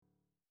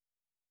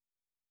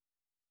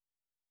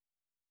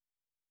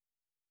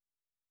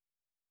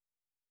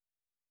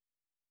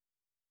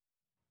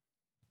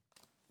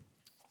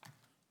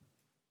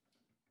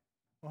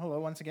Well,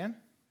 hello once again.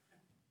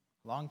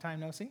 Long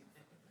time no see.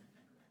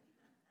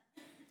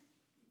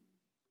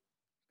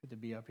 Good to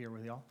be up here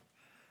with y'all.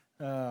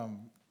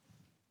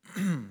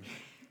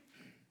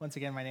 Once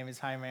again, my name is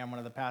Jaime. I'm one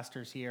of the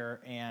pastors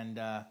here, and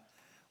what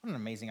an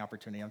amazing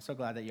opportunity. I'm so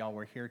glad that y'all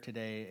were here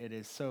today. It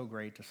is so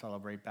great to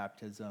celebrate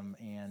baptism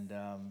and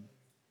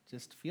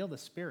just feel the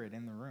Spirit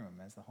in the room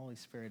as the Holy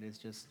Spirit is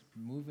just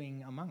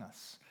moving among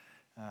us.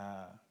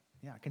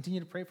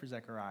 Continue to pray for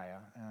Zechariah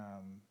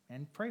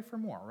and pray for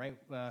more, right?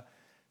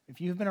 If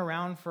you've been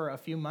around for a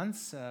few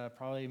months,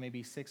 probably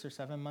maybe 6 or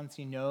 7 months,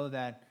 you know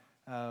that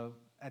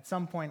at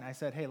some point I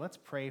said, hey, let's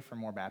pray for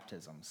more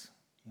baptisms.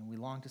 We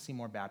long to see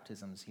more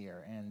baptisms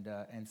here.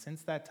 And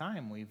since that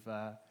time, we've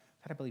had,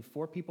 I believe,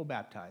 4 people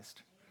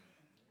baptized.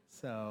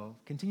 So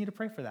continue to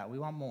pray for that. We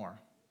want more.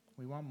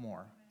 We want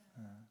more.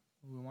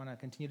 We want to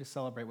continue to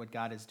celebrate what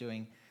God is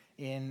doing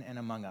in and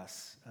among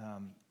us.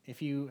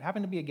 If you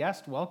happen to be a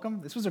guest,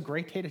 welcome. This was a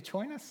great day to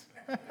join us.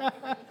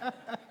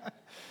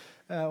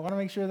 I want to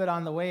make sure that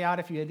on the way out,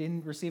 if you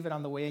didn't receive it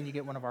on the way in, you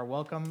get one of our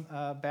welcome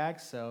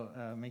bags. So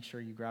make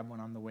sure you grab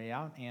one on the way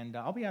out. And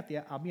I'll be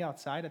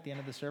outside at the end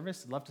of the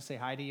service. I'd love to say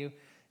hi to you,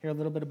 hear a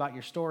little bit about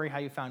your story, how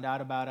you found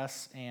out about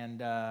us, and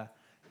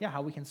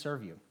how we can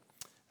serve you.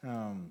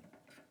 For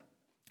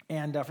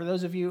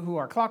those of you who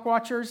are clock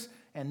watchers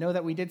and know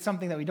that we did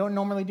something that we don't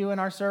normally do in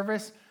our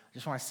service, I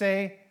just want to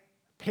say,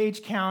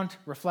 page count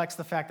reflects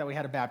the fact that we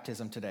had a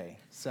baptism today.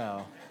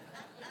 So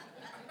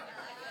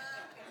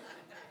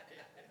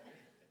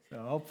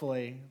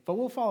hopefully, but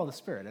we'll follow the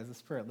Spirit. As the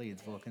Spirit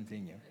leads, we'll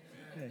continue.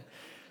 Okay.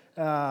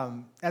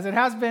 As it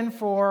has been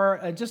for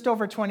just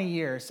over 20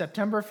 years,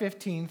 September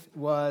 15th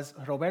was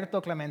Roberto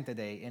Clemente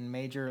Day in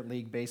Major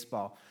League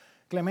Baseball.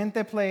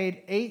 Clemente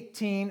played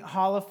 18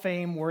 Hall of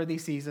Fame-worthy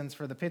seasons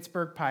for the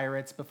Pittsburgh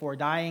Pirates before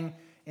dying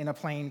in a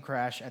plane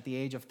crash at the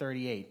age of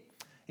 38.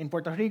 In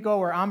Puerto Rico,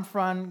 where I'm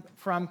from,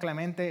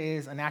 Clemente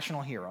is a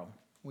national hero.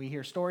 We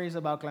hear stories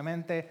about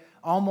Clemente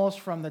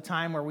almost from the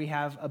time where we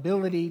have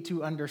ability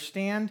to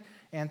understand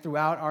and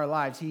throughout our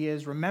lives. He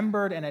is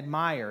remembered and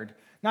admired,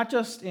 not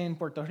just in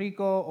Puerto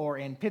Rico or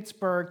in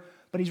Pittsburgh,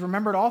 but he's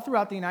remembered all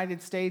throughout the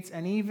United States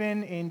and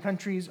even in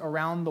countries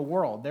around the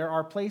world. There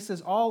are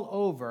places all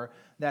over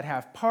that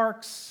have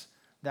parks,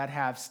 that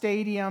have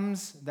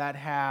stadiums, that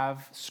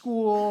have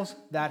schools,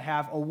 that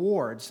have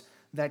awards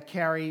that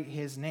carry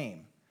his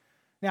name.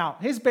 Now,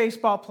 his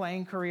baseball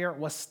playing career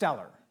was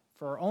stellar.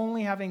 For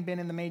only having been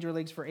in the major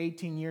leagues for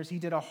 18 years, he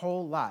did a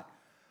whole lot.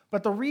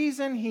 But the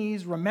reason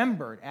he's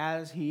remembered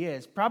as he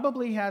is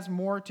probably has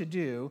more to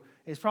do,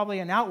 is probably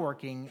an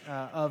outworking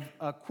of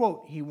a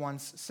quote he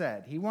once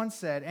said. He once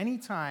said,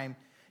 anytime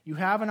you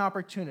have an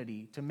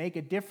opportunity to make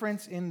a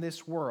difference in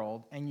this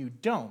world and you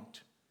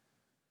don't,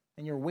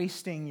 then you're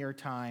wasting your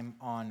time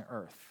on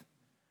earth.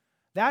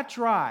 That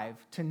drive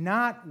to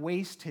not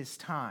waste his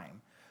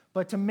time,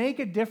 but to make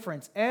a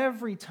difference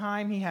every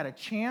time he had a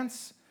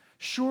chance,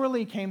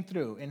 surely came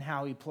through in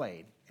how he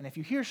played. And if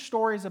you hear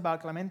stories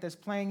about Clemente's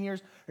playing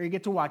years, or you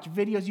get to watch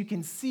videos, you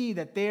can see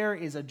that there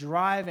is a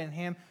drive in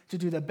him to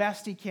do the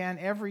best he can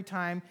every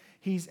time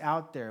he's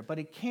out there. But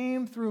it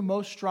came through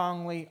most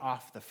strongly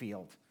off the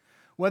field.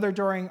 Whether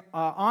during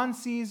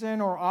on-season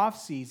or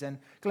off-season,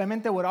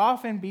 Clemente would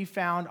often be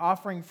found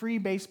offering free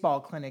baseball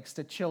clinics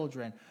to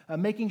children,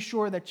 making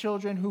sure that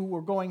children who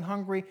were going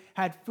hungry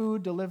had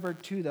food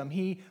delivered to them.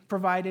 He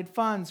provided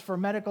funds for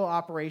medical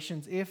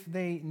operations if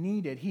they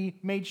needed. He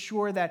made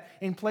sure that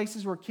in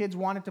places where kids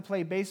wanted to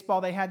play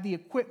baseball, they had the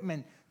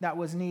equipment that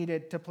was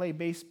needed to play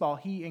baseball.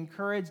 He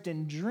encouraged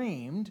and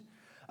dreamed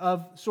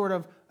of sort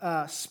of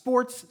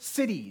sports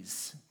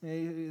cities,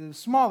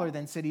 smaller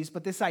than cities,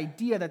 but this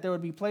idea that there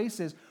would be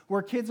places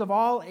where kids of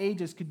all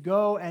ages could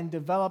go and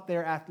develop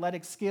their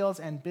athletic skills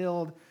and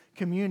build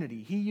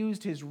community. He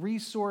used his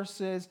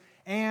resources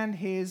and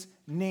his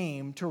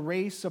name to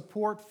raise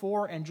support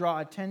for and draw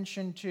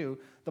attention to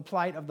the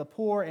plight of the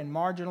poor and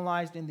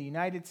marginalized in the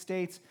United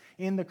States,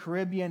 in the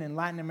Caribbean, in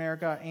Latin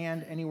America,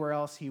 and anywhere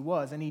else he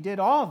was. And he did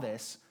all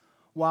this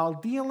while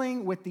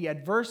dealing with the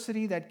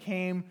adversity that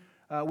came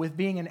with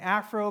being an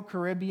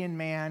Afro-Caribbean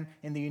man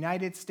in the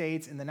United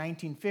States in the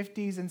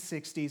 1950s and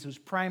 60s whose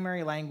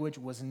primary language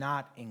was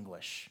not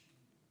English.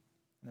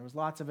 And there was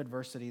lots of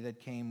adversity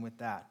that came with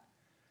that.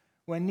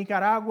 When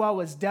Nicaragua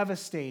was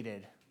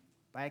devastated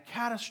by a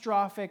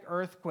catastrophic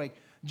earthquake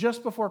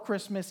just before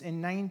Christmas in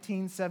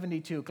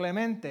 1972,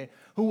 Clemente,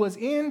 who was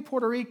in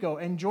Puerto Rico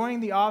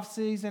enjoying the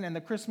off-season and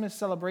the Christmas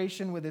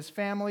celebration with his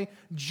family,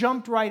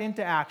 jumped right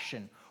into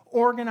action,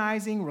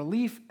 organizing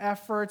relief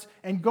efforts,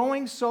 and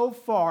going so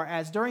far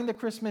as during the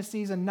Christmas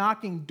season,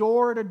 knocking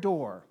door to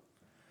door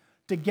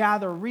to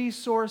gather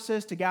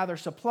resources, to gather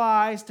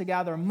supplies, to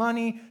gather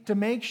money, to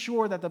make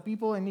sure that the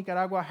people in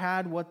Nicaragua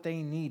had what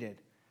they needed.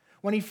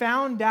 When he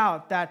found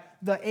out that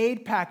the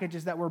aid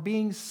packages that were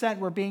being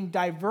sent were being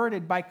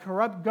diverted by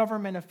corrupt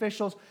government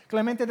officials,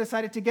 Clemente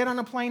decided to get on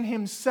a plane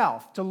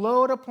himself, to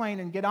load a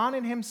plane and get on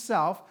it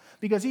himself,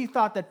 because he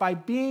thought that by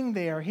being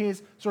there,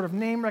 his sort of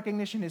name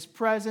recognition, his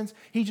presence,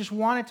 he just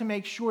wanted to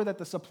make sure that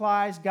the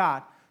supplies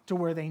got to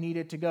where they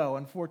needed to go.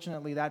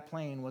 Unfortunately, that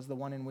plane was the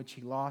one in which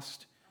he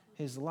lost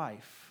his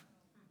life.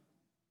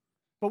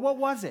 But what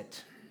was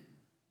it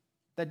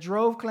that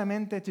drove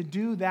Clemente to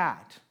do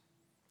that?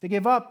 To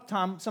give up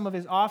some of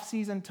his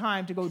off-season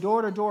time to go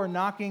door to door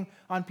knocking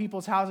on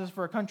people's houses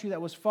for a country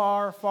that was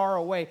far, far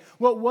away?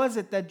 What was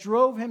it that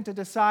drove him to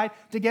decide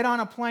to get on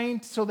a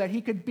plane so that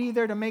he could be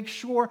there to make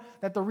sure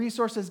that the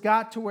resources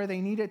got to where they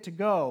needed to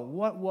go?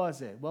 What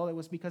was it? Well, it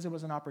was because it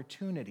was an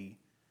opportunity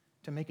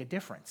to make a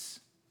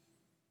difference.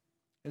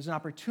 It was an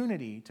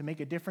opportunity to make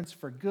a difference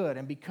for good.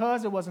 And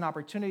because it was an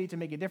opportunity to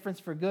make a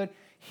difference for good,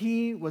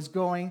 he was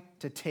going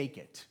to take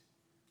it.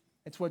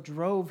 It's what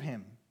drove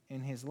him in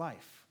his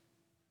life.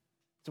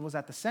 It was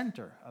at the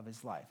center of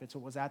his life. It's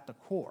what was at the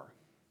core.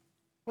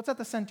 What's at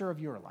the center of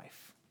your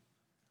life?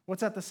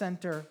 What's at the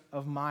center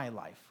of my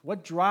life?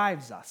 What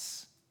drives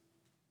us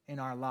in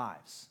our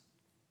lives?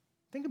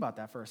 Think about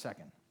that for a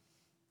second.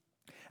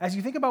 As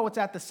you think about what's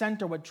at the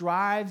center, what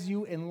drives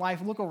you in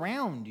life, look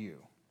around you.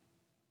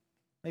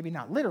 Maybe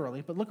not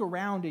literally, but look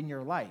around in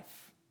your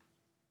life.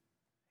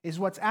 Is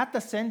what's at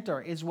the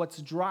center, is what's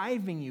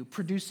driving you,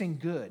 producing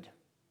good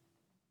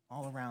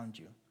all around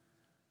you.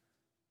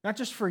 Not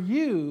just for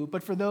you,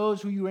 but for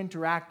those who you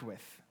interact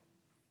with.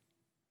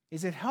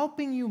 Is it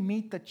helping you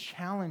meet the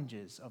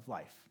challenges of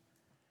life?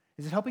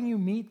 Is it helping you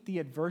meet the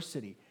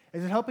adversity?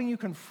 Is it helping you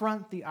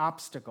confront the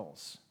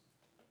obstacles?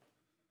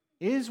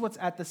 Is what's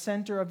at the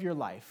center of your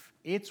life,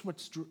 is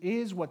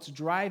what's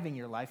driving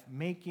your life,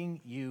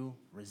 making you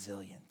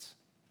resilient?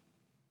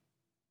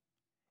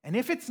 And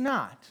if it's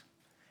not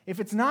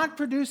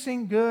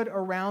producing good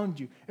around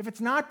you, if it's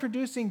not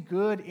producing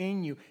good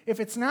in you, if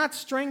it's not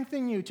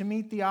strengthening you to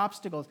meet the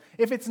obstacles,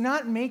 if it's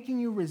not making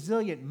you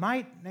resilient,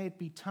 might it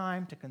be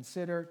time to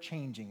consider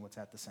changing what's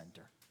at the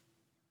center?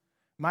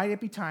 Might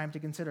it be time to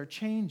consider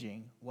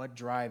changing what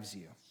drives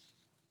you?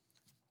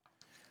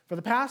 For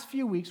the past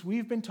few weeks,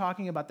 we've been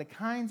talking about the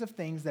kinds of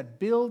things that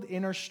build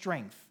inner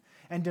strength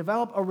and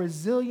develop a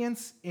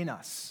resilience in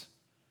us,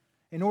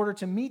 in order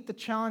to meet the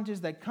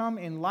challenges that come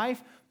in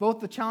life, both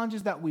the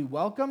challenges that we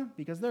welcome,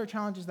 because there are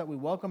challenges that we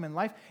welcome in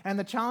life, and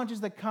the challenges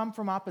that come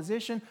from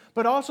opposition,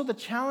 but also the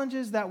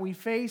challenges that we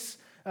face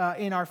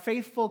in our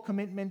faithful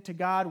commitment to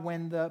God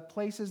when the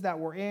places that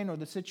we're in or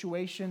the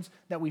situations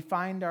that we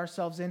find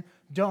ourselves in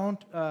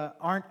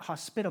aren't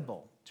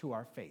hospitable to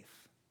our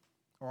faith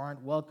or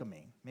aren't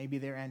welcoming. Maybe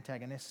they're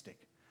antagonistic.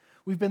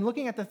 We've been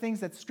looking at the things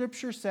that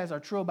Scripture says are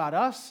true about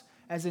us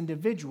as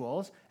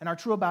individuals and are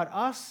true about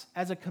us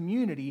as a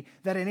community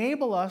that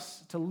enable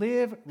us to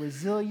live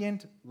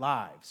resilient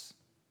lives.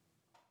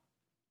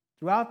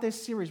 Throughout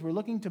this series, we're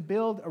looking to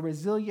build a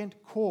resilient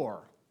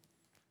core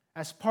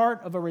as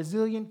part of a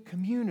resilient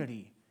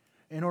community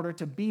in order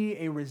to be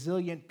a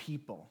resilient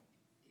people,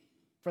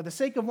 for the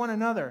sake of one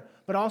another,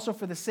 but also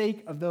for the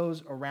sake of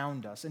those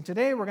around us. And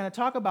today we're going to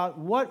talk about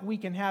what we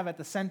can have at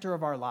the center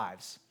of our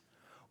lives,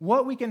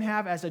 what we can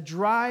have as a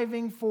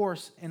driving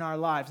force in our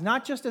lives,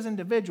 not just as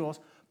individuals,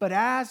 but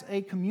as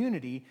a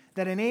community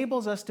that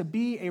enables us to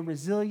be a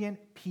resilient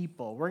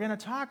people. We're going to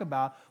talk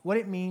about what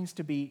it means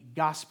to be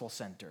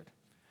gospel-centered,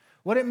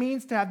 what it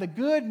means to have the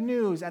good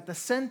news at the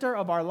center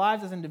of our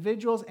lives as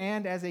individuals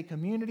and as a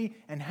community,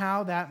 and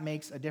how that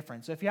makes a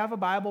difference. So if you have a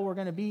Bible, we're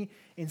going to be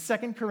in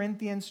 2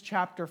 Corinthians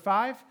chapter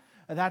 5.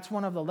 That's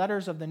one of the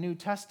letters of the New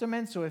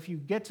Testament. So if you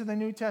get to the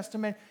New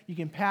Testament, you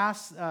can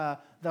pass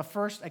the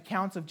first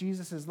accounts of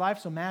Jesus' life.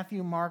 So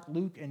Matthew, Mark,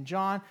 Luke, and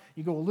John.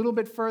 You go a little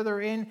bit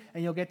further in,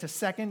 and you'll get to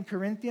 2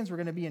 Corinthians. We're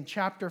going to be in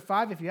chapter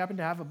 5. If you happen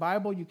to have a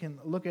Bible, you can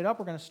look it up.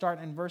 We're going to start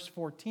in verse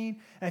 14.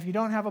 And if you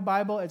don't have a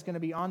Bible, it's going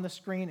to be on the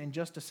screen in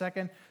just a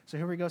second. So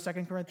here we go, 2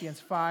 Corinthians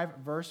 5,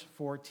 verse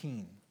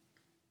 14.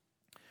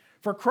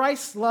 For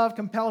Christ's love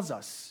compels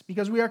us,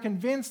 because we are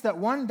convinced that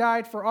one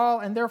died for all,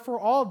 and therefore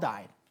all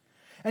died.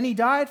 And he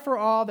died for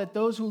all, that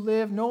those who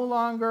live no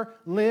longer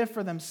live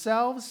for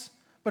themselves,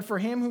 but for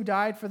him who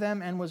died for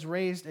them and was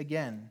raised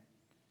again.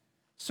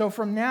 So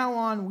from now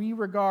on, we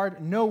regard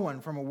no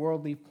one from a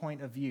worldly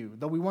point of view.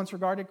 Though we once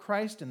regarded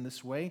Christ in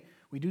this way,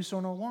 we do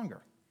so no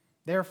longer.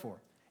 Therefore,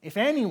 if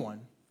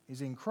anyone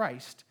is in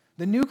Christ,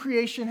 the new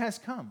creation has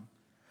come.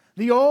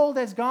 The old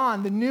has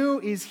gone, the new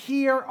is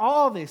here.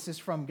 All this is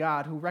from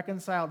God, who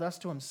reconciled us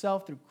to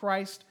himself through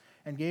Christ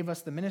and gave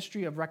us the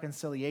ministry of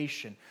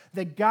reconciliation.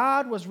 That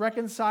God was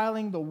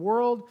reconciling the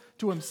world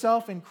to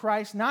himself in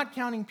Christ, not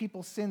counting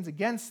people's sins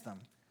against them.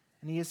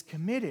 And he has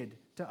committed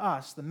to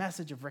us the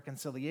message of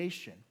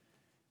reconciliation.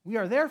 We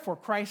are therefore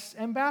Christ's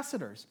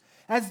ambassadors.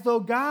 As though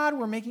God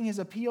were making his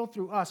appeal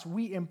through us,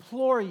 we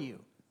implore you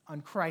on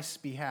Christ's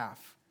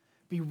behalf,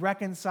 be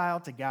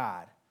reconciled to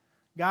God.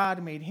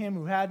 God made him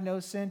who had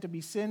no sin to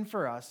be sin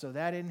for us, so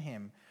that in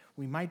him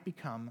we might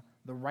become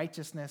the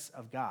righteousness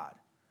of God.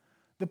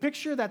 The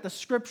picture that the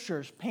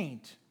Scriptures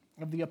paint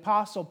of the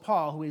Apostle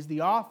Paul, who is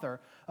the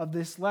author of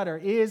this letter,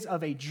 is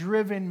of a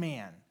driven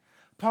man.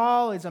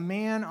 Paul is a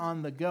man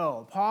on the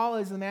go. Paul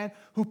is a man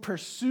who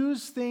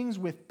pursues things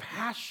with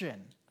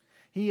passion.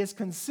 He is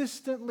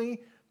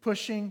consistently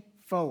pushing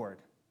forward.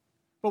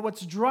 But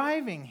what's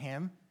driving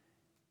him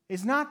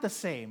is not the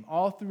same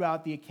all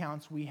throughout the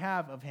accounts we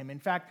have of him. In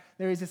fact,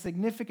 there is a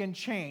significant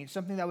change,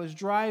 something that was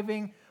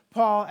driving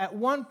Paul at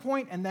one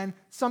point, and then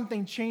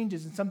something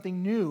changes and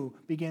something new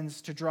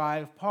begins to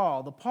drive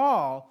Paul. The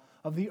Paul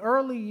of the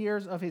early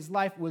years of his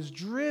life was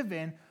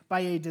driven by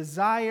a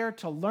desire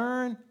to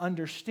learn,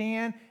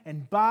 understand,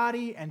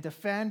 embody, and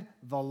defend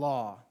the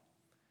law.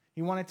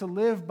 He wanted to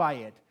live by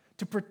it,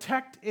 to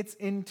protect its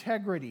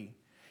integrity.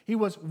 He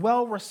was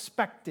well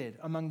respected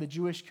among the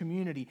Jewish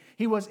community.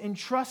 He was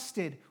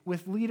entrusted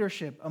with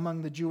leadership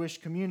among the Jewish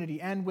community.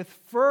 And with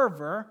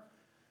fervor,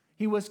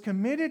 he was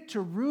committed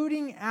to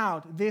rooting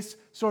out this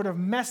sort of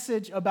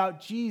message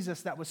about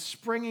Jesus that was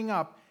springing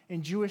up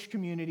in Jewish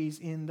communities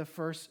in the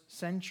first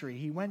century.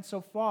 He went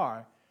so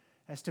far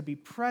as to be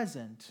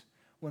present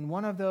when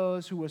one of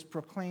those who was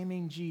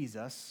proclaiming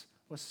Jesus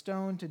was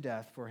stoned to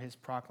death for his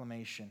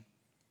proclamation.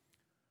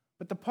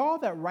 But the Paul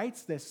that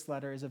writes this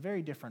letter is a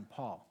very different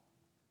Paul.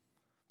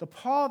 The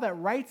Paul that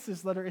writes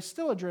this letter is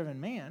still a driven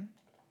man.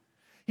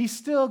 He's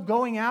still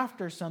going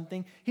after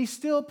something. He's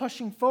still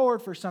pushing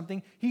forward for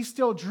something. He's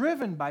still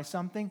driven by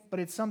something, but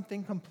it's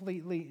something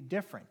completely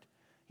different.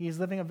 He is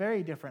living a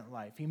very different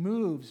life. He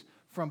moves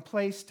from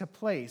place to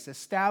place,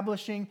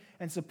 establishing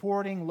and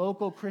supporting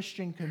local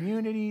Christian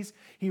communities.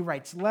 He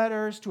writes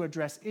letters to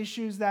address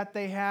issues that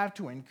they have,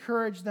 to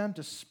encourage them,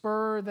 to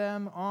spur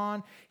them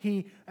on.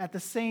 He, at the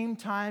same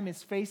time,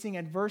 is facing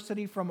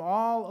adversity from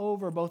all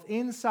over, both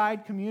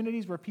inside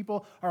communities where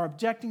people are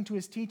objecting to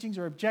his teachings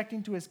or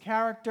objecting to his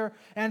character,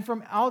 and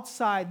from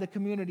outside the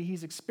community.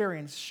 He's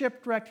experienced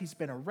shipwreck, he's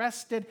been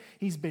arrested,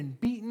 he's been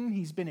beaten,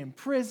 he's been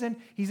imprisoned,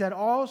 he's had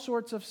all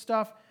sorts of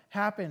stuff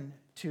happen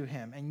to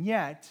him, and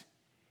yet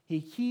he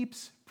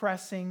keeps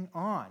pressing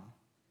on.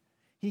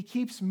 He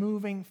keeps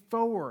moving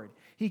forward.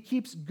 He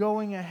keeps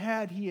going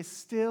ahead. He is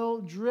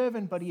still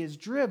driven, but he is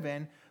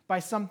driven by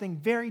something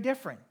very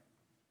different.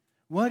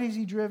 What is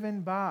he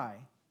driven by?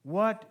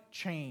 What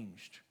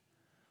changed?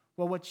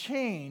 Well, what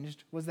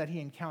changed was that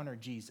he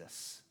encountered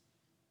Jesus.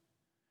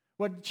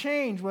 What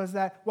changed was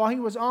that while he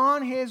was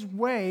on his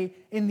way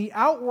in the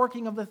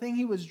outworking of the thing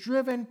he was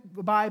driven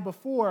by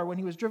before, when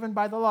he was driven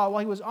by the law,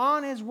 while he was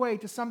on his way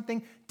to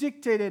something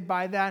dictated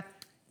by that,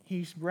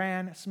 he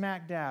ran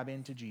smack dab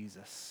into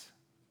Jesus.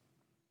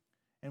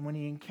 And when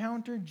he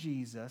encountered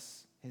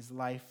Jesus, his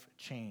life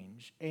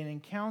changed. An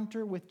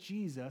encounter with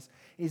Jesus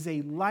is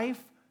a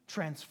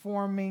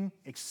life-transforming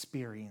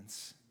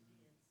experience.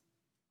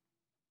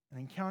 An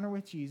encounter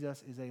with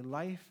Jesus is a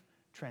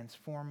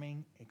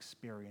life-transforming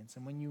experience.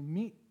 And when you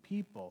meet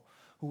people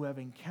who have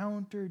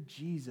encountered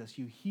Jesus,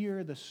 you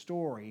hear the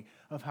story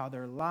of how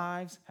their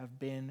lives have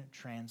been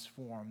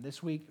transformed.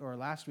 This week or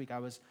last week, I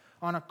was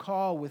on a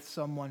call with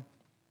someone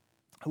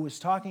who was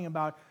talking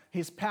about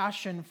his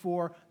passion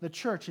for the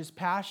church, his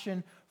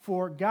passion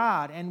for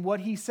God. And what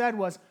he said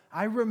was,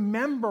 I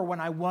remember when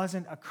I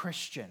wasn't a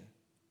Christian.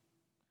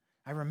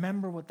 I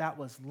remember what that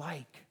was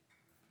like.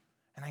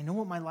 And I know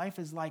what my life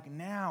is like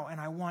now,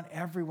 and I want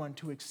everyone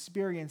to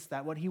experience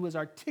that. What he was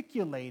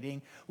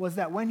articulating was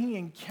that when he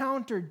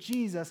encountered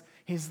Jesus,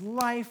 his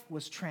life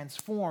was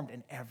transformed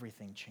and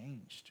everything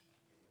changed.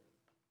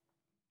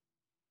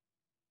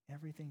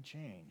 Everything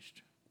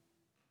changed.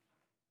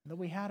 Though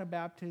we had a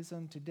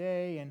baptism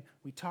today, and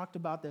we talked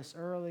about this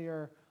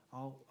earlier,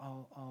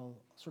 I'll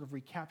sort of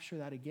recapture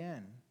that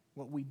again.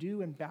 What we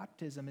do in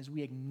baptism is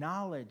we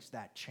acknowledge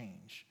that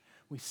change.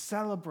 We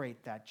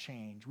celebrate that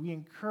change. We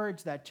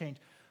encourage that change,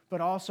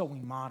 but also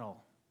we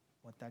model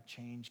what that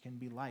change can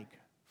be like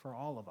for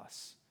all of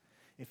us.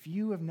 If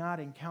you have not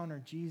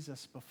encountered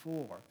Jesus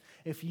before,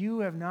 if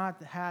you have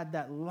not had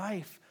that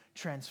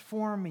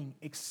life-transforming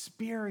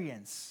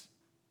experience,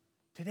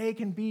 today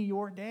can be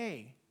your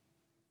day.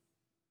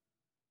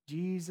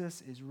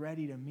 Jesus is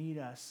ready to meet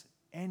us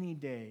any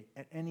day,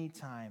 at any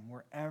time,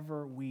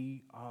 wherever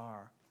we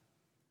are.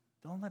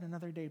 Don't let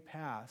another day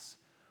pass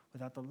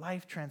without the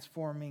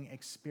life-transforming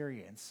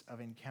experience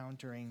of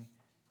encountering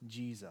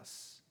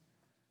Jesus.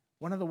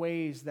 One of the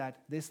ways that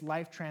this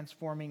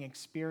life-transforming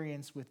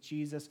experience with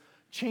Jesus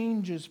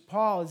changes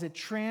Paul is it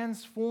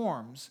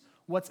transforms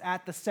what's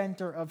at the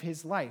center of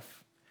his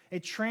life.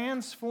 It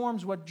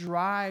transforms what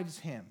drives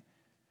him.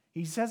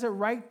 He says it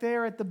right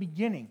there at the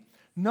beginning.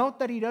 Note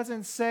that he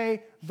doesn't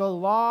say, the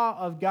law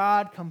of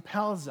God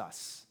compels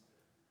us.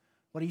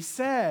 What he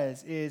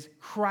says is,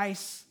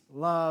 Christ's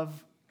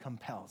love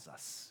compels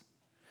us.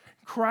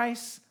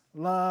 Christ's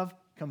love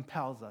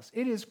compels us.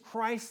 It is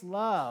Christ's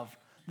love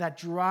that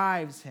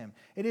drives him.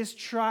 It is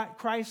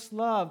Christ's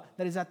love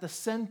that is at the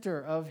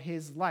center of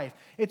his life.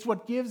 It's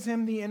what gives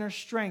him the inner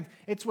strength.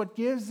 It's what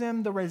gives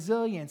him the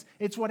resilience.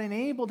 It's what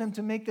enabled him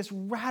to make this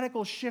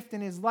radical shift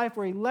in his life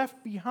where he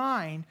left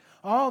behind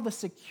all the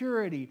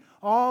security,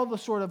 all the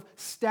sort of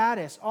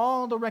status,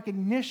 all the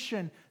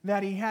recognition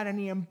that he had, and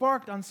he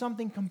embarked on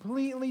something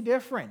completely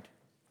different,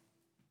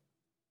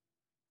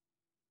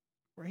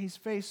 where he's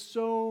faced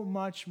so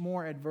much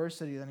more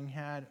adversity than he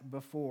had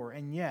before,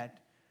 and yet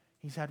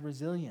he's had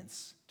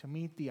resilience to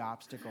meet the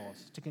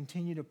obstacles, to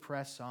continue to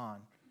press on.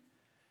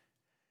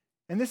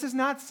 And this is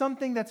not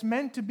something that's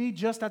meant to be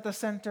just at the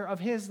center of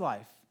his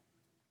life.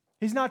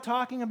 He's not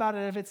talking about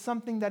it if it's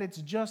something that it's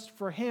just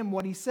for him.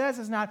 What he says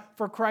is not,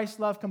 for Christ's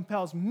love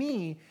compels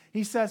me.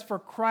 He says, for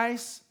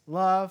Christ's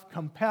love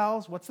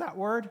compels, what's that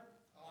word?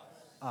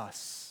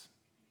 Us.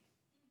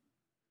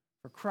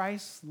 For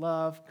Christ's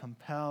love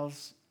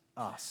compels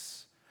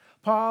us.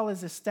 Paul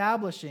is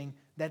establishing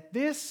that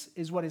this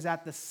is what is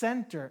at the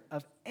center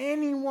of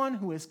anyone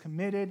who is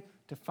committed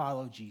to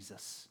follow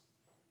Jesus.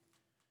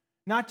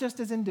 Not just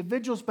as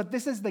individuals, but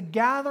this is the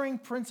gathering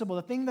principle,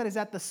 the thing that is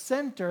at the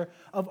center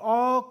of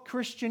all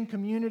Christian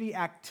community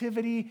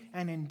activity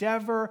and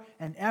endeavor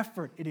and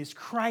effort. It is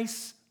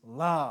Christ's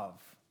love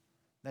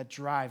that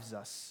drives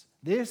us.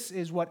 This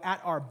is what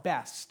at our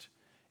best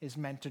is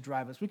meant to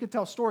drive us. We could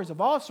tell stories of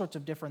all sorts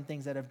of different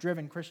things that have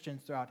driven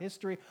Christians throughout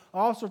history,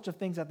 all sorts of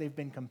things that they've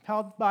been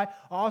compelled by,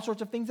 all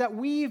sorts of things that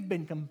we've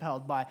been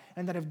compelled by,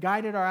 and that have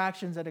guided our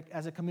actions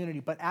as a community.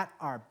 But at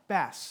our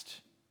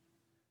best,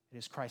 it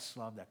is Christ's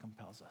love that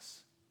compels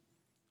us.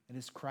 It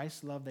is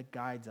Christ's love that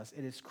guides us.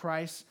 It is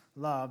Christ's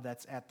love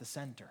that's at the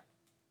center.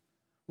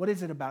 What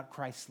is it about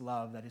Christ's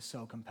love that is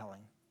so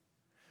compelling?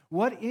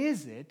 What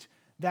is it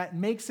that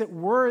makes it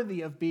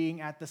worthy of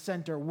being at the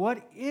center?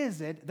 What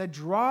is it that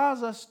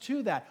draws us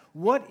to that?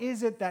 What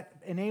is it that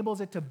enables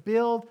it to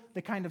build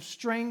the kind of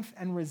strength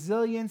and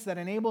resilience that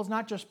enables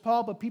not just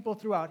Paul, but people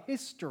throughout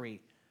history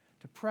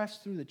to press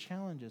through the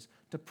challenges,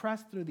 to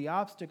press through the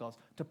obstacles,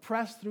 to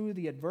press through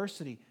the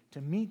adversity, to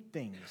meet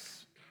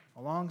things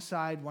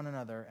alongside one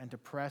another and to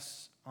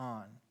press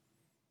on?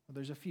 Well,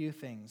 there's a few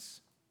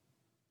things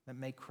that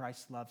make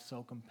Christ's love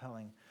so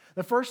compelling.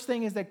 The first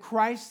thing is that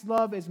Christ's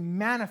love is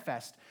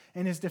manifest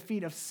in his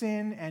defeat of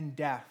sin and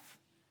death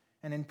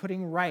and in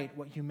putting right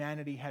what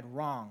humanity had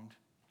wronged.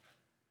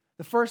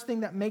 The first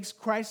thing that makes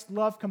Christ's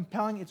love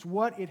compelling, it's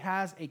what it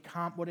has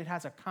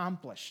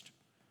accomplished.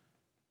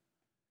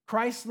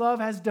 Christ's love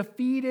has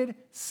defeated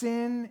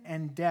sin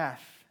and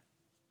death.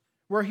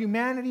 Where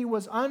humanity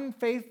was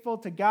unfaithful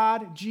to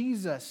God,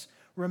 Jesus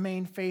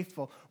remained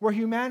faithful. Where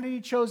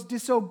humanity chose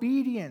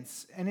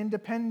disobedience and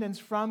independence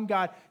from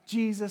God,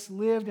 Jesus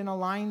lived in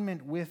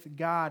alignment with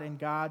God and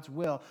God's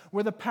will.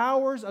 Where the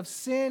powers of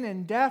sin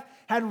and death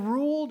had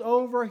ruled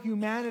over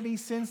humanity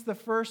since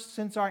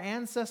our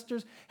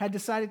ancestors had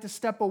decided to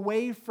step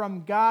away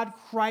from God,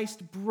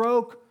 Christ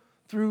broke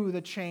through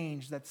the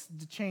chains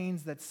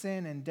that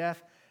sin and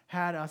death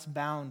had us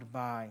bound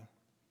by.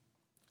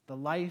 The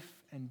life,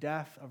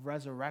 death, and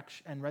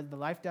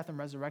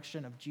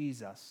resurrection of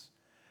Jesus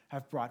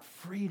have brought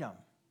freedom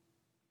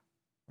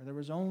where there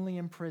was only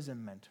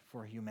imprisonment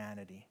for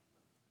humanity.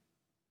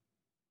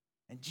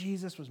 And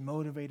Jesus was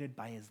motivated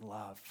by his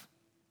love.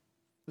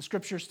 The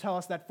scriptures tell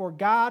us that for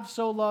God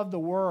so loved the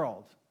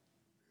world.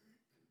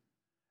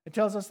 It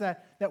tells us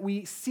that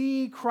we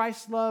see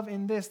Christ's love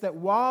in this, that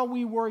while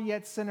we were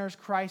yet sinners,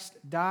 Christ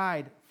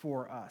died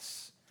for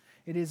us.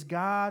 It is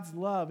God's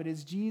love, it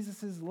is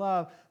Jesus'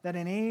 love that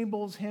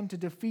enables him to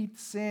defeat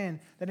sin,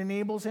 that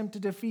enables him to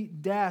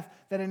defeat death,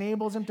 that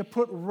enables him to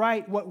put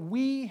right what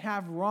we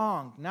have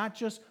wronged, not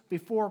just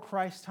before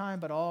Christ's time,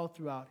 but all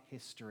throughout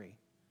history.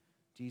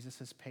 Jesus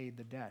has paid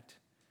the debt.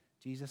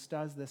 Jesus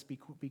does this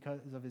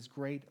because of his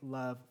great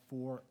love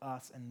for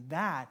us, and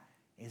that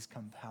is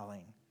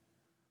compelling.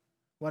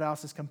 What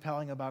else is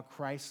compelling about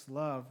Christ's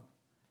love?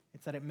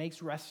 It's that it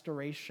makes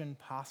restoration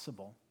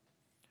possible.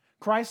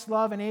 Christ's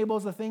love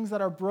enables the things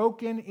that are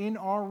broken in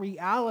our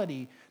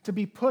reality to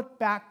be put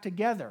back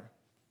together.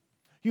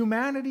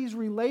 Humanity's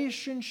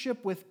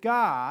relationship with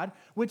God,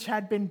 which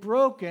had been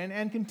broken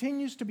and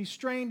continues to be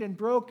strained and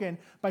broken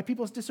by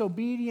people's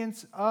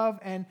disobedience of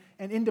and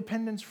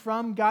independence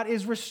from God,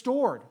 is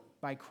restored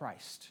by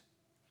Christ.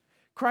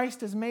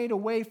 Christ has made a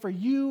way for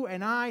you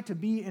and I to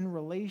be in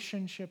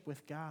relationship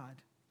with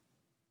God.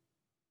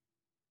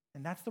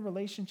 And that's the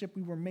relationship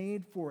we were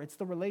made for. It's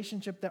the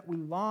relationship that we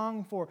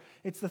long for.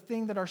 It's the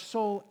thing that our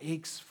soul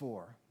aches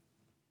for.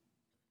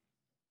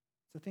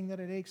 It's the thing that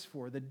it aches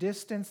for. The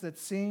distance that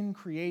sin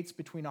creates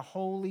between a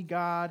holy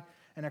God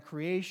and a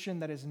creation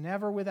that is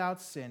never without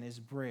sin is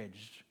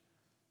bridged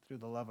through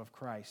the love of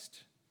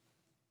Christ.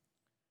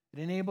 It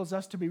enables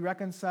us to be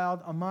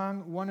reconciled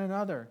among one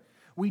another.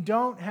 We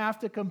don't have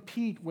to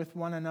compete with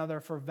one another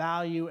for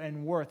value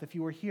and worth. If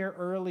you were here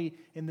early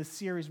in the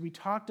series, we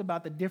talked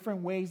about the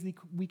different ways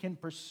we can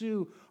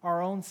pursue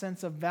our own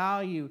sense of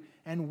value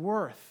and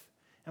worth.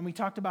 And we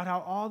talked about how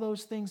all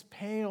those things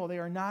pale. They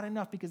are not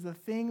enough because the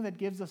thing that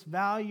gives us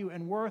value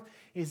and worth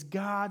is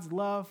God's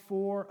love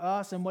for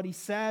us and what he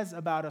says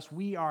about us.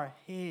 We are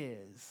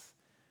his.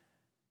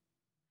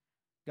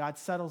 God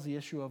settles the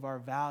issue of our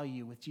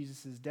value with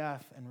Jesus'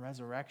 death and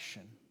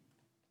resurrection.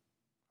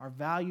 Our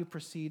value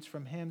proceeds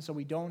from him, so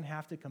we don't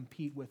have to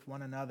compete with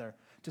one another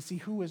to see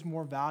who is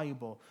more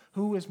valuable,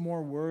 who is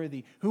more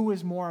worthy, who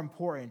is more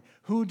important,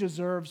 who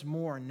deserves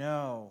more.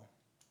 No.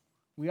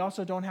 We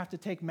also don't have to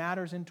take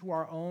matters into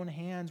our own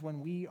hands when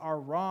we are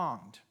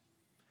wronged.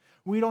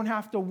 We don't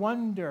have to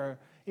wonder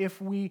if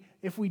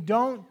we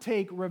don't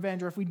take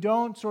revenge, or if we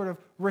don't sort of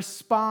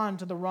respond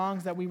to the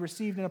wrongs that we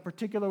received in a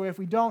particular way, if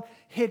we don't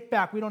hit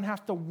back, we don't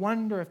have to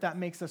wonder if that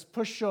makes us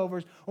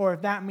pushovers or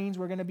if that means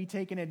we're going to be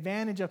taken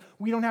advantage of.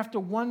 We don't have to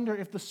wonder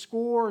if the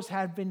scores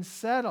have been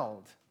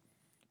settled,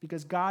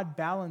 because God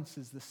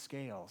balances the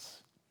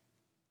scales.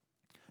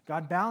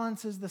 God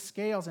balances the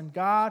scales, and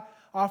God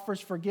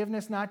offers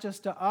forgiveness not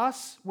just to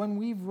us when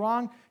we've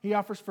wronged. He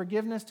offers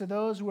forgiveness to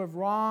those who have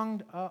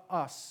wronged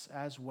us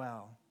as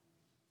well.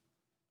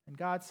 And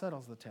God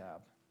settles the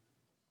tab.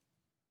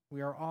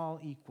 We are all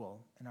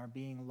equal and are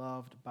being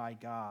loved by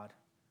God.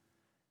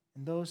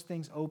 And those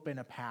things open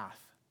a path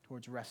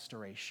towards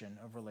restoration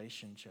of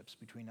relationships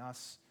between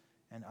us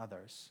and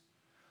others.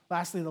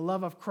 Lastly, the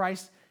love of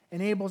Christ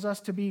enables us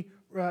to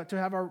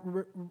have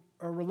our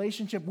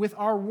relationship with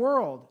our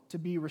world to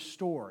be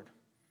restored.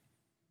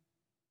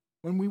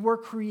 When we were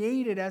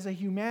created as a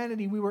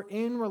humanity, we were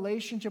in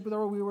relationship with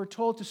our world. We were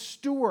told to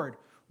steward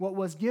what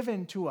was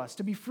given to us,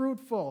 to be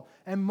fruitful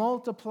and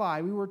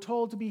multiply. We were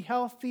told to be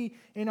healthy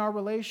in our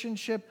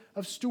relationship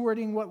of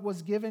stewarding what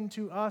was given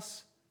to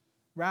us,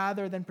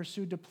 rather than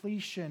pursue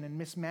depletion and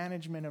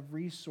mismanagement of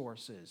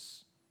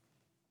resources.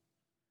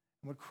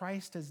 What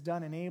Christ has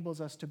done enables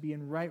us to be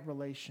in right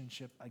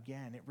relationship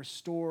again. It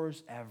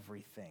restores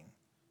everything.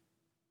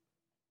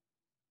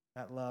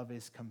 That love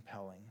is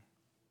compelling.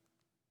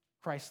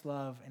 Christ's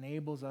love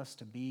enables us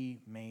to be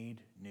made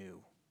new.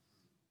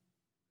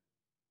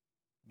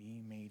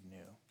 Be made new.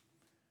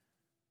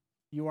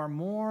 You are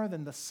more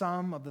than the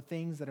sum of the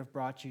things that have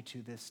brought you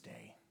to this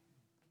day.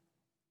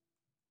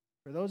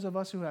 For those of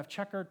us who have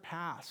checkered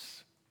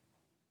pasts,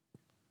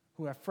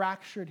 who have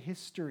fractured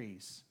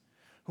histories,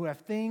 who have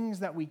things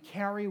that we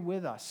carry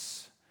with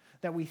us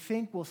that we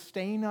think will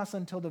stain us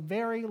until the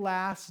very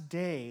last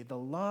day, the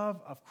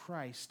love of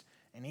Christ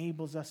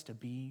enables us to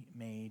be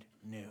made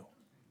new.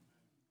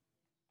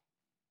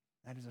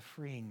 That is a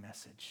freeing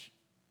message.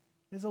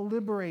 It is a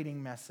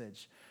liberating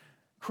message.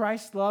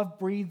 Christ's love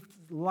breathes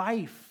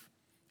life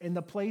in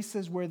the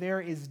places where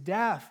there is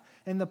death,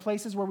 in the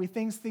places where we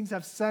think things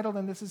have settled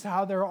and this is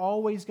how they're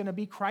always going to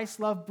be. Christ's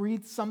love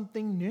breathes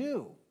something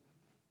new,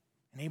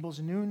 enables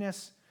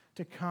newness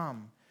to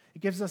come.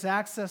 It gives us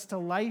access to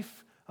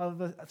life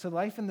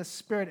in the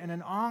Spirit, and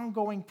an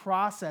ongoing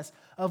process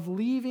of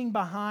leaving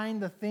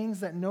behind the things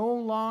that no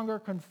longer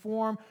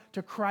conform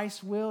to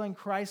Christ's will and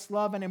Christ's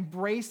love, and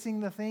embracing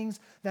the things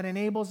that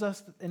enable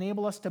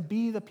us to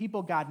be the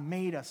people God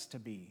made us to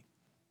be.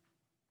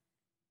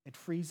 It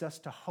frees us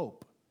to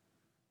hope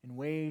in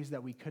ways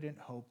that we couldn't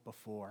hope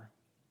before.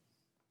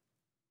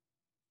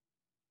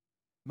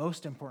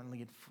 Most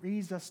importantly, it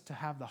frees us to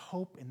have the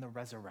hope in the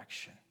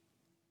resurrection,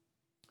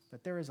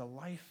 that there is a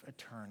life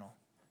eternal,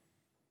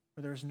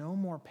 where there is no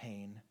more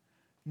pain,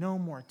 no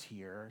more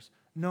tears,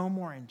 no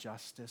more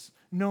injustice,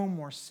 no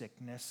more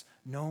sickness,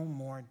 no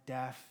more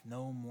death,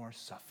 no more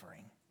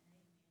suffering.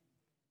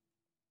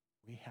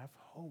 We have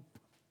hope.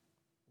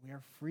 We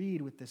are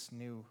freed with this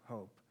new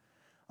hope.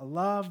 A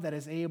love that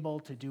is able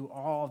to do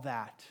all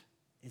that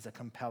is a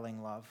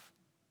compelling love.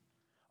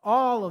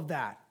 All of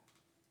that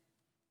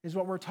is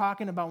what we're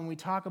talking about when we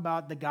talk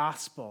about the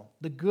gospel,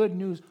 the good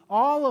news.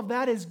 All of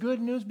that is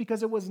good news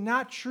because it was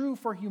not true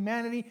for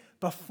humanity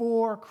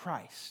before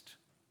Christ.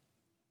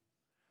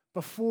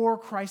 Before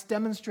Christ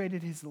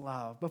demonstrated his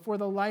love, before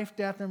the life,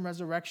 death, and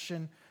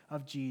resurrection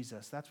of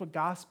Jesus. That's what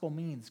gospel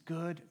means,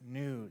 good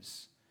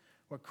news.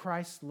 What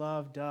Christ's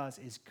love does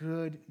is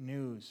good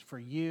news for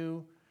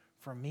you,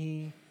 for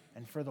me,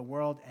 and for the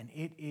world, and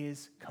it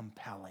is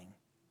compelling.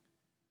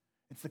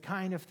 It's the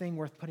kind of thing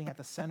worth putting at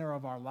the center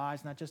of our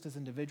lives, not just as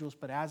individuals,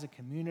 but as a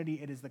community.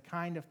 It is the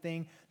kind of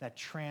thing that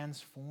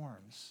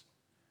transforms.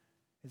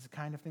 It's the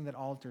kind of thing that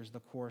alters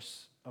the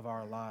course of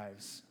our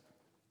lives.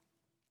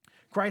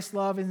 Christ's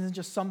love isn't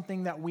just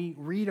something that we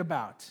read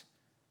about.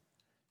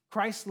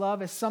 Christ's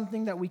love is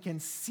something that we can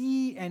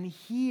see and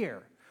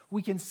hear.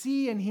 We can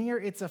see and hear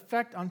its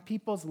effect on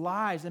people's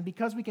lives. And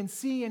because we can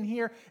see and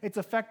hear its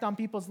effect on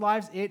people's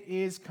lives, it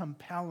is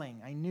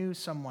compelling. I knew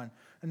someone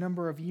a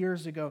number of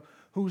years ago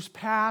whose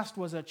past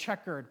was a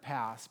checkered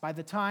past. By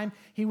the time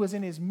he was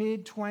in his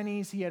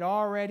mid-20s, he had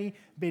already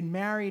been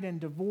married and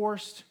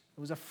divorced. It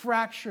was a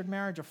fractured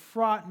marriage, a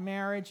fraught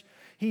marriage.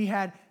 He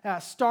had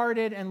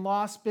started and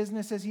lost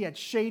businesses. He had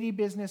shady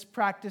business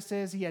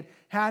practices. He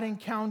had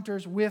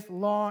encounters with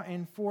law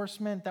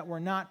enforcement that were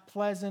not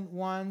pleasant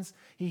ones.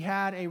 He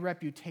had a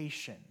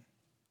reputation.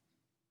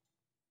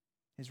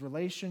 His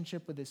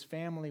relationship with his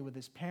family, with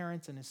his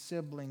parents and his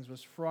siblings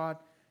was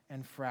fraught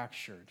and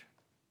fractured.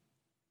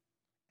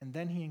 And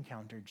then he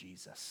encountered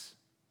Jesus.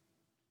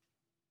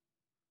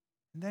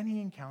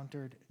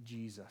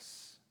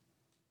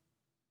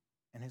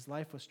 And his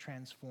life was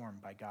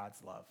transformed by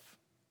God's love.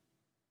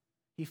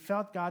 He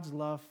felt God's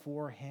love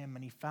for him,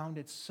 and he found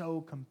it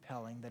so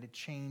compelling that it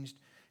changed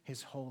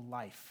his whole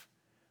life.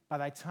 By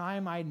the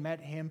time I'd met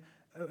him,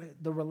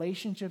 the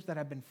relationships that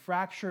had been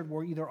fractured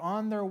were either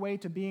on their way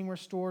to being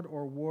restored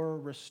or were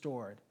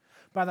restored.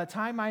 By the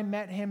time I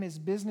met him, his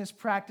business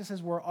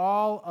practices were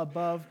all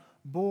above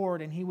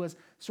board, and he was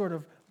sort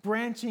of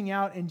branching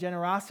out in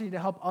generosity to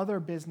help other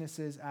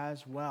businesses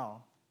as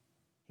well.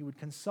 He would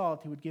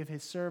consult, he would give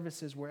his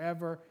services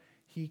wherever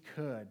he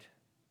could.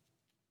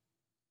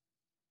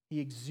 He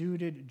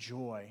exuded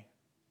joy,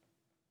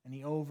 and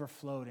he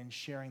overflowed in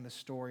sharing the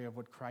story of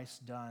what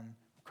Christ's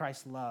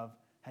love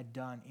had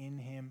done in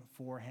him,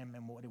 for him,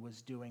 and what it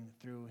was doing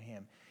through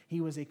him. He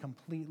was a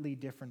completely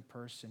different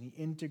person. He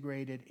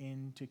integrated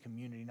into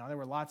community. Now, there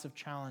were lots of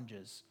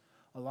challenges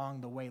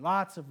along the way,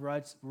 lots of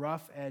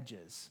rough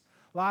edges,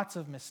 lots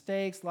of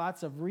mistakes,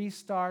 lots of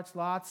restarts,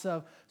 lots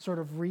of sort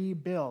of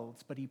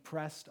rebuilds, but he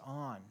pressed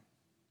on.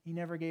 He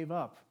never gave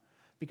up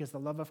because the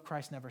love of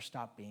Christ never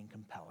stopped being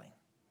compelling.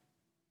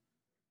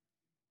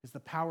 Because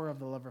the power of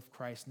the love of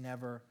Christ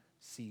never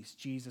ceased.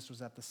 Jesus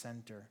was at the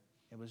center.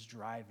 It was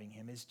driving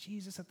him. Is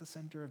Jesus at the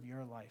center of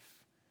your life?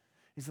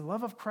 Is the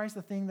love of Christ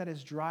the thing that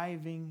is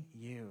driving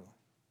you?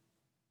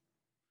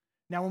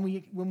 Now, when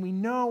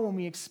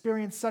we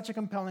experience such a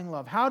compelling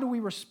love, how do we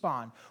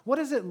respond? What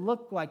does it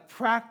look like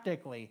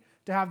practically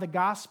to have the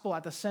gospel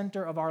at the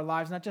center of our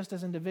lives, not just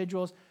as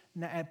individuals,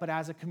 but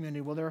as a community?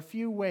 Well, there are a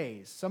few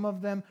ways. Some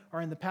of them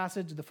are in the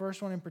passage. The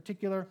first one in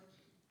particular,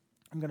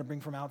 I'm going to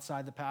bring from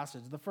outside the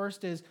passage. The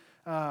first is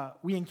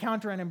we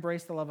encounter and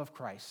embrace the love of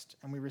Christ,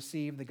 and we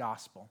receive the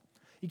gospel.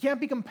 You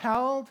can't be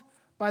compelled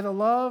by the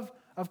love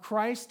of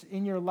Christ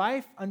in your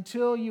life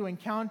until you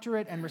encounter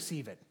it and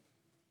receive it.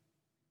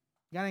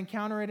 You got to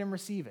encounter it and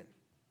receive it.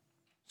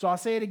 So I'll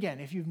say it again.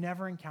 If you've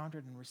never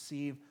encountered and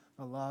received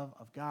the love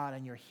of God,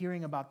 and you're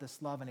hearing about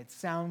this love, and it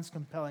sounds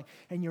compelling,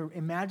 and you're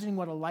imagining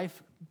what a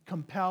life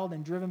compelled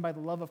and driven by the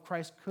love of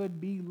Christ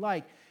could be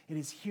like, it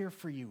is here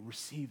for you.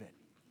 Receive it.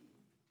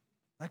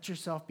 Let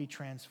yourself be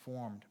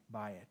transformed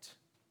by it.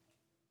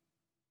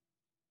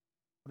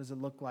 What does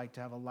it look like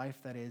to have a life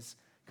that is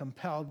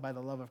compelled by the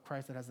love of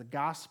Christ, that has the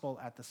gospel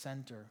at the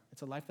center?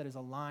 It's a life that is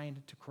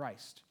aligned to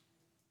Christ.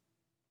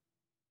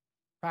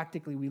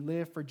 Practically, we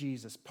live for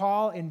Jesus.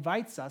 Paul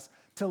invites us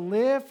to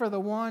live for the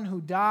one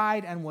who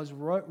died and was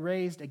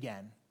raised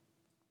again.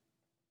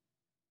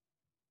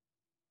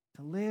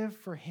 To live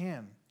for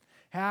him.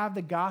 Have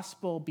the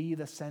gospel be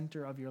the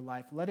center of your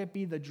life. Let it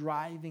be the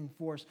driving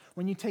force.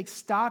 When you take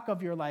stock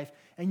of your life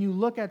and you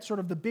look at sort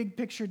of the big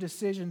picture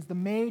decisions, the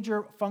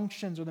major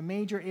functions or the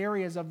major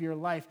areas of your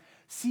life,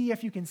 see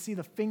if you can see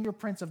the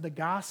fingerprints of the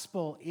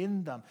gospel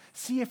in them.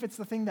 See if it's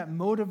the thing that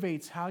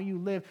motivates how you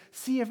live.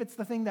 See if it's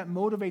the thing that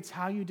motivates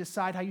how you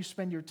decide how you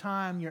spend your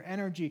time, your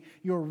energy,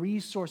 your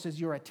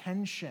resources, your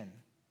attention.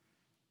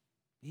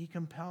 Be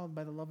compelled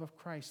by the love of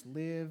Christ.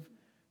 Live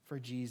for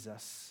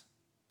Jesus.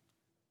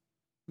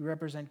 We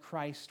represent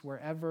Christ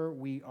wherever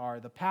we are.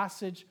 The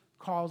passage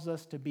calls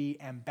us to be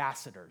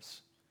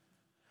ambassadors.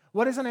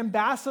 What is an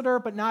ambassador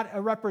but not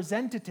a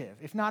representative,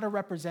 if not a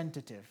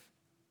representative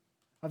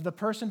of the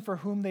person for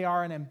whom they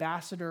are an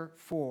ambassador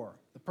for,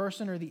 the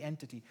person or the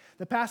entity?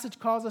 The passage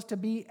calls us to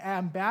be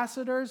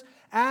ambassadors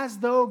as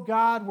though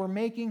God were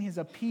making his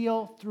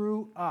appeal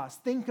through us.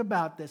 Think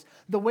about this.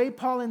 The way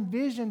Paul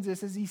envisions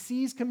this is he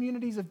sees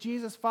communities of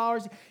Jesus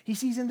followers. He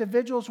sees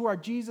individuals who are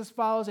Jesus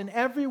followers, and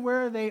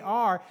everywhere they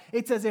are,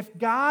 it's as if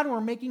God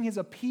were making his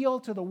appeal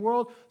to the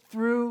world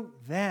through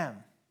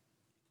them.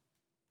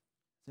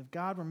 As if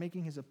God were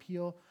making his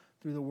appeal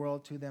through the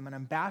world to them. An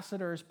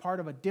ambassador is part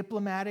of a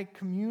diplomatic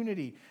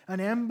community, an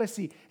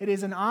embassy. It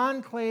is an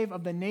enclave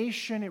of the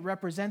nation it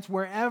represents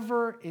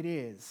wherever it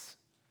is.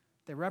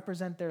 They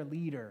represent their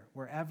leader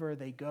wherever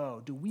they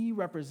go. Do we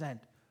represent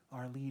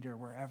our leader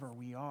wherever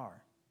we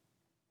are,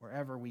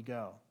 wherever we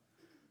go?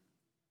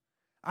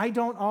 I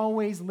don't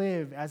always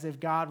live as if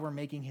God were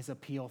making his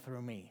appeal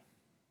through me.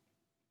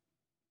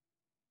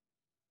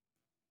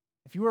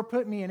 If you were to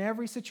put me in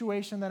every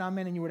situation that I'm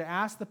in and you were to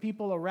ask the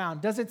people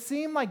around, does it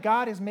seem like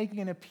God is making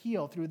an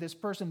appeal through this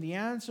person? The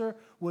answer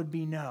would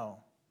be no.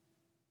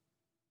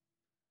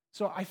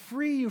 So I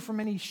free you from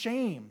any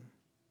shame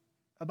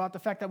about the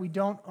fact that we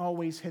don't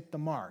always hit the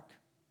mark.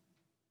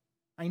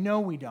 I know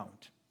we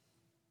don't.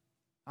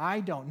 I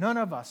don't. None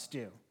of us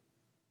do.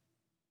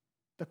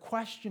 The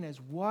question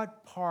is,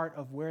 what part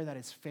of where that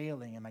is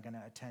failing am I going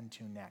to attend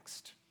to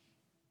next?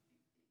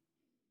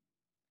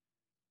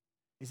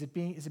 Is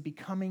it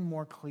becoming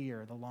more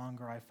clear the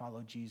longer I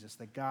follow Jesus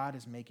that God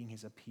is making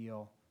his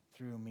appeal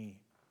through me?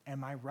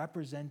 Am I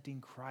representing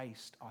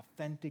Christ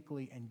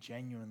authentically and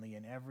genuinely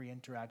in every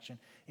interaction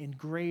in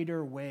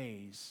greater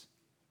ways?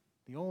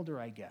 The older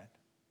I get,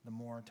 the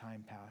more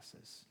time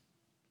passes.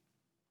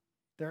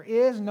 There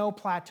is no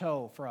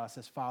plateau for us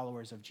as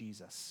followers of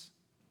Jesus.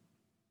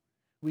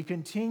 We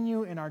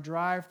continue in our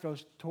drive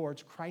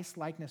towards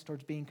Christ-likeness,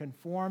 towards being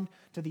conformed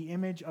to the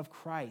image of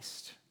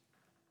Christ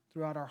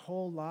throughout our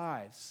whole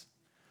lives.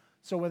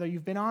 So whether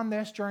you've been on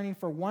this journey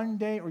for one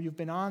day or you've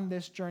been on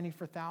this journey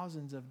for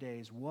thousands of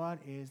days, what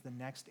is the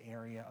next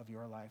area of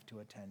your life to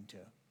attend to?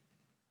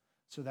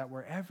 So that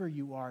wherever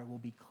you are, it will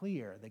be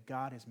clear that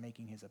God is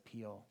making his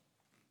appeal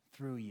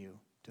through you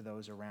to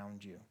those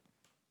around you.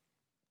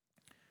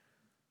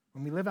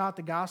 When we live out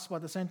the gospel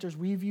at the centers,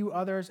 we view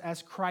others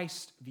as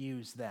Christ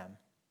views them.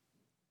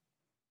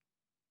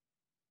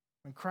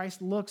 When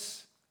Christ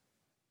looks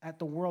at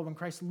the world, when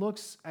Christ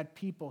looks at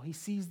people, he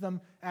sees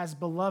them as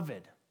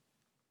beloved.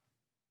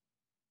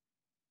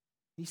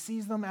 He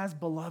sees them as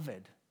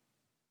beloved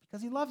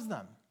because he loves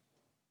them.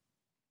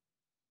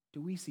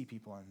 Do we see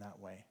people in that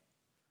way?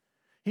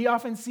 He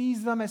often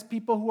sees them as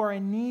people who are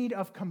in need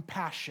of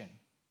compassion.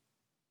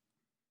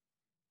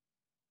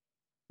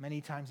 Many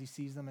times he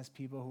sees them as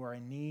people who are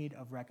in need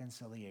of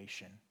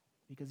reconciliation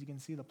because he can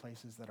see the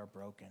places that are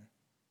broken.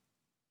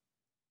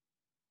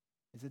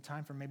 Is it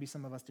time for maybe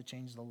some of us to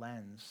change the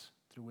lens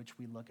through which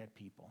we look at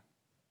people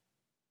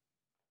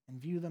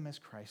and view them as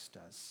Christ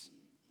does?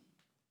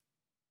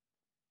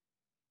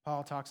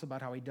 Paul talks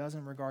about how he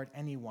doesn't regard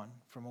anyone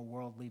from a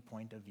worldly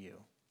point of view.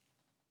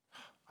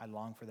 I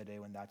long for the day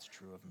when that's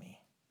true of me.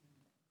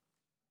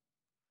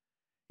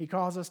 He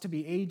calls us to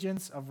be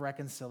agents of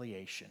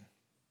reconciliation.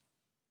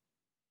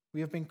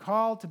 We have been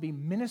called to be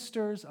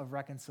ministers of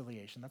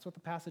reconciliation. That's what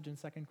the passage in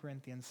 2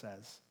 Corinthians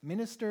says.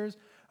 Ministers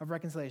of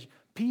reconciliation.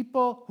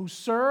 People who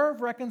serve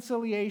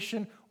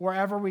reconciliation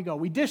wherever we go.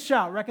 We dish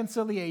out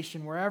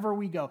reconciliation wherever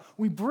we go.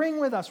 We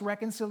bring with us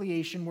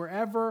reconciliation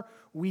wherever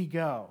we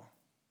go.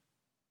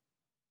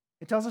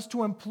 It tells us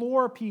to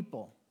implore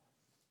people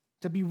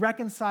to be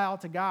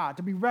reconciled to God,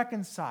 to be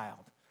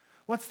reconciled.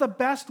 What's the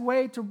best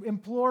way to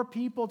implore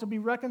people to be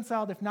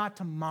reconciled if not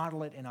to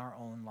model it in our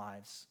own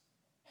lives?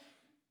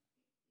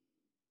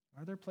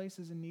 Are there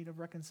places in need of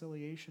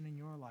reconciliation in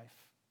your life?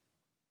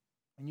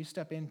 When you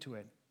step into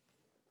it,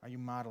 are you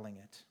modeling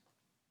it?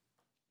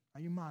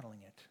 Are you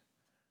modeling it?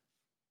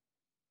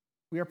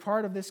 We are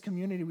part of this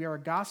community. We are a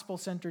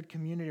gospel-centered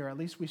community, or at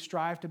least we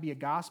strive to be a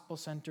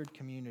gospel-centered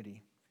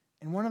community.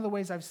 And one of the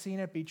ways I've seen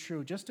it be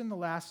true, just in the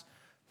last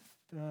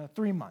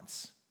 3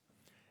 months,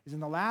 is in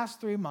the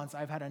last 3 months,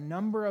 I've had a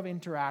number of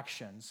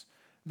interactions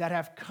that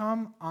have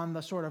come on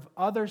the sort of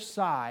other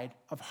side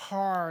of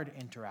hard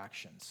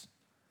interactions.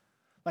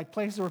 Like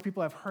places where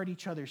people have hurt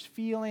each other's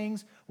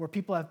feelings, where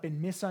people have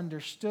been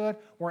misunderstood,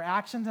 where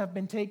actions have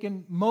been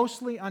taken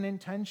mostly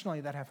unintentionally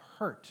that have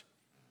hurt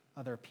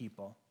other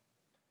people.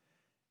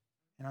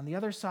 And on the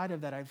other side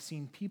of that, I've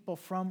seen people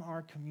from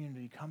our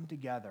community come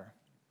together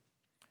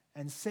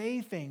and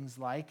say things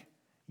like,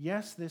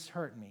 yes, this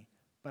hurt me,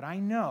 but I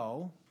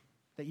know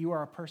that you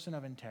are a person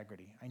of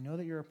integrity. I know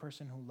that you're a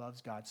person who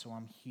loves God, so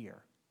I'm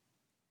here.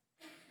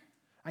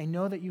 I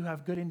know that you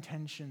have good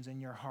intentions in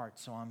your heart,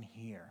 so I'm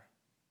here.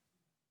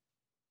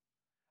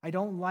 I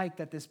don't like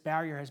that this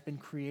barrier has been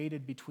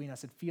created between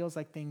us. It feels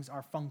like things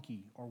are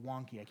funky or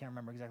wonky. I can't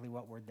remember exactly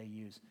what word they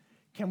use.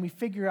 Can we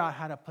figure out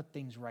how to put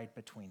things right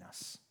between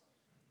us?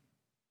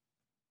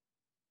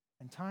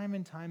 And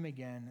time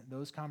again,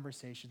 those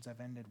conversations have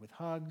ended with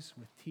hugs,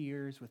 with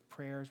tears, with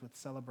prayers, with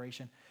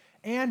celebration,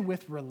 and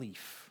with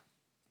relief.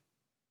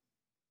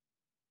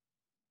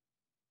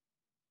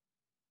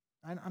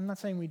 I'm not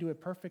saying we do it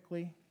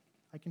perfectly.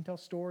 I can tell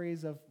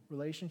stories of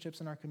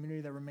relationships in our community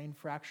that remain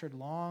fractured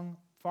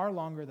far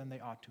longer than they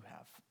ought to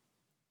have.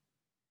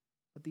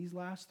 But these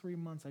last 3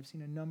 months, I've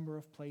seen a number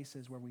of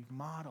places where we've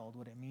modeled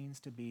what it means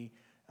to be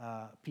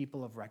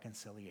people of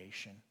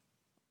reconciliation.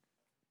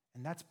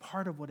 And that's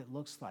part of what it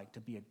looks like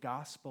to be a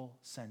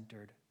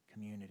gospel-centered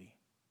community.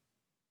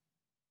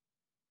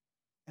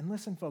 And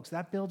listen, folks,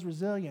 that builds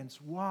resilience.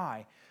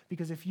 Why?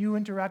 Because if you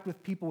interact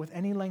with people with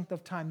any length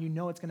of time, you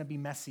know it's going to be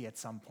messy at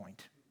some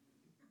point.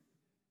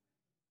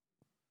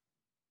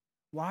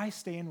 Why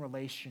stay in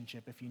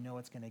relationship if you know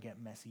it's going to get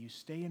messy? You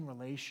stay in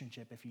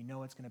relationship if you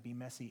know it's going to be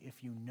messy,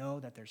 if you know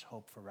that there's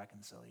hope for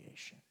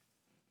reconciliation.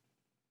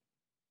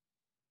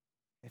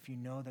 If you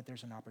know that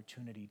there's an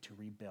opportunity to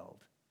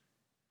rebuild.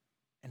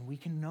 And we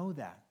can know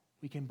that.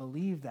 We can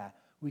believe that.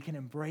 We can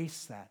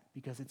embrace that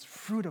because it's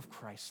fruit of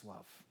Christ's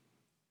love.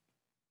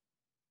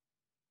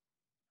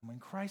 And when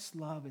Christ's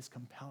love is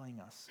compelling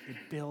us, it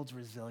builds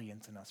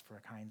resilience in us for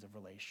kinds of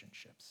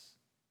relationships.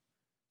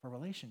 For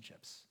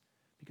relationships.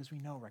 Because we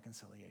know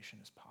reconciliation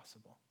is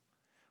possible.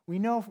 We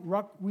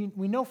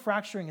know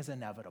fracturing is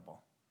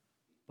inevitable,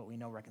 but we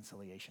know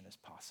reconciliation is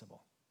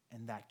possible,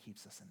 and that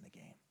keeps us in the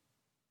game.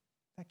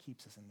 That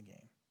keeps us in the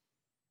game.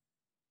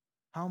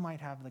 How might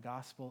having the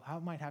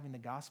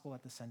gospel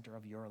at the center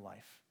of your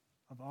life,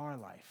 of our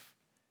life,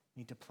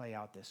 need to play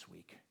out this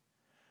week?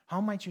 How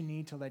might you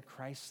need to let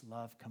Christ's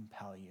love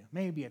compel you?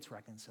 Maybe it's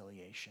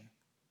reconciliation.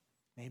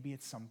 Maybe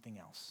it's something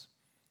else.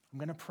 I'm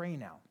going to pray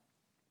now.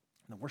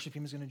 The worship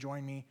team is going to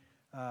join me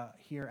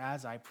here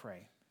as I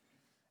pray.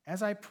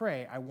 As I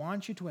pray, I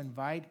want you to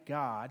invite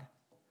God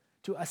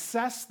to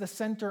assess the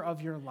center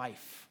of your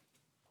life.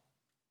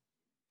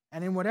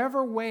 And in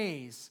whatever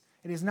ways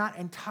it is not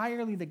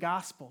entirely the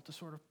gospel, to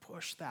sort of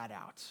push that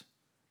out.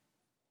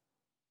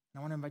 And I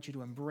want to invite you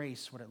to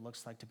embrace what it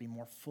looks like to be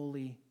more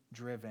fully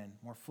driven,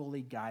 more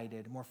fully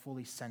guided, more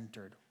fully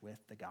centered with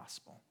the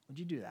gospel. Would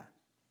you do that?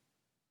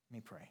 Let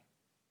me pray.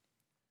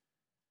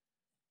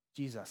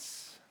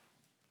 Jesus,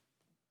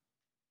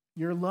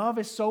 your love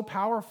is so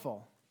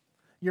powerful.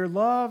 Your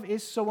love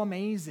is so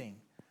amazing.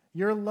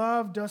 Your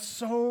love does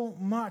so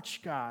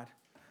much, God.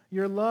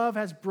 Your love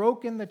has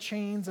broken the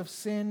chains of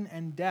sin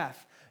and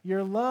death.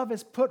 Your love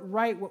has put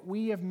right what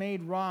we have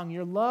made wrong.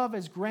 Your love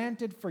has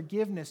granted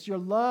forgiveness. Your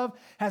love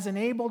has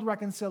enabled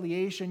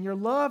reconciliation. Your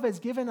love has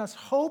given us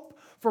hope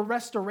for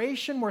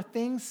restoration where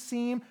things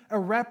seem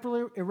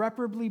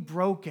irreparably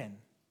broken.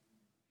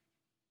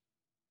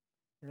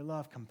 Your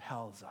love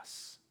compels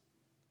us.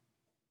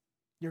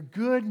 Your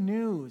good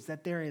news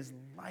that there is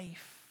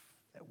life,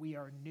 that we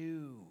are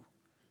new,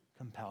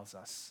 compels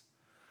us.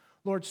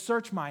 Lord,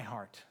 search my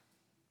heart.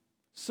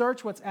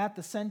 Search what's at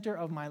the center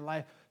of my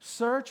life.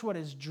 Search what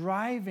is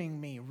driving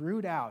me.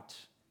 Root out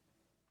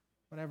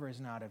whatever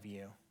is not of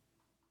you.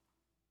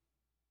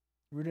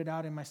 Root it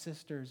out in my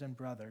sisters and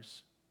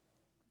brothers.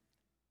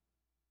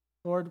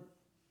 Lord,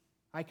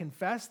 I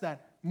confess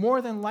that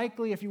more than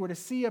likely, if you were to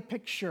see a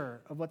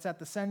picture of what's at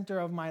the center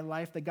of my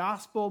life, the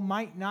gospel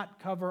might not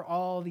cover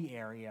all the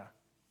area.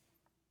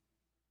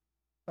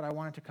 But I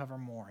want it to cover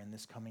more in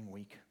this coming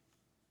week.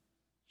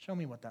 Show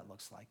me what that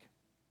looks like.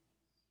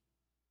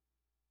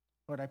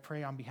 Lord, I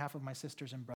pray on behalf of my sisters and brothers.